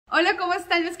Hola, ¿cómo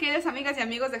están mis queridas amigas y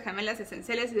amigos de Gemelas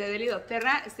Esenciales y de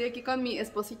DoTERRA? Estoy aquí con mi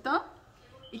esposito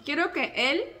y quiero que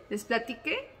él les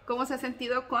platique cómo se ha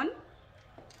sentido con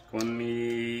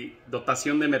mi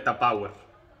dotación de MetaPWR.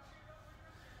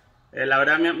 La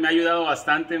verdad me ha ayudado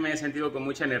bastante, me he sentido con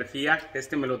mucha energía.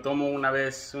 Me lo tomo una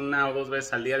o dos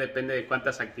veces al día, depende de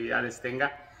cuántas actividades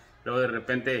tenga. Luego de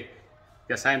repente,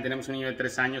 ya saben, tenemos un niño de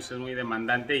 3 años, es muy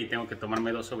demandante y tengo que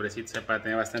tomarme 2 sobrecitos para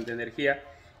tener bastante energía.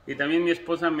 Y también mi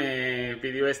esposa me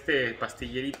pidió este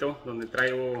pastillerito donde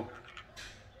traigo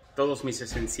todos mis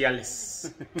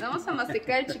esenciales. Vamos a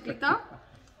masticar el chiquito.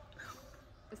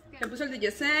 Le puse el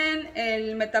Digesen,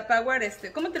 el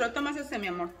MetaPWR, ¿Cómo te lo tomas mi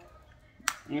amor?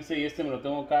 Me lo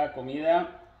tomo cada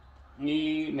comida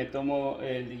y me tomo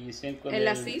el Digesen con el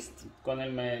Assist. Con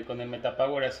el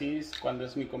MetaPWR Assist cuando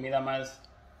es mi comida más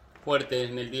fuerte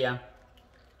en el día.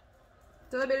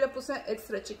 Todavía le puse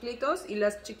extra chiclitos y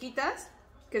las chiquitas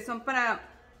que son para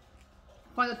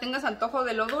cuando tengas antojo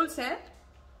de lo dulce.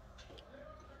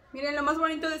 Miren, lo más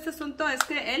bonito de este asunto es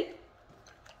que él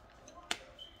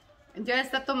ya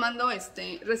está tomando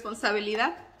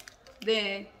responsabilidad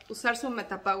de usar su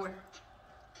MetaPWR.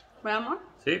 ¿Verdad, amor?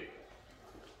 Sí.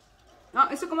 No,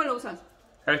 ¿eso cómo lo usas?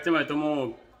 A me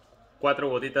tomo 4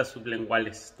 gotitas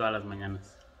sublinguales todas las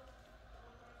mañanas.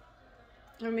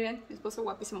 Miren, mi esposo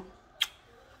guapísimo.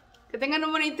 Que tengan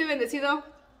un bonito y bendecido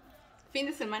fin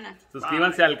de semana.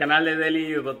 Suscríbanse al canal de Deli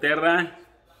y DoTERRA.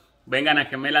 Vengan a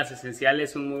Gemelas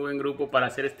Esenciales, un muy buen grupo para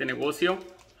hacer este negocio.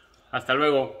 Hasta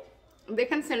luego.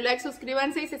 Déjense un like,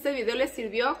 suscríbanse y si este video les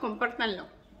sirvió, compártanlo.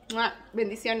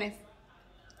 Bendiciones.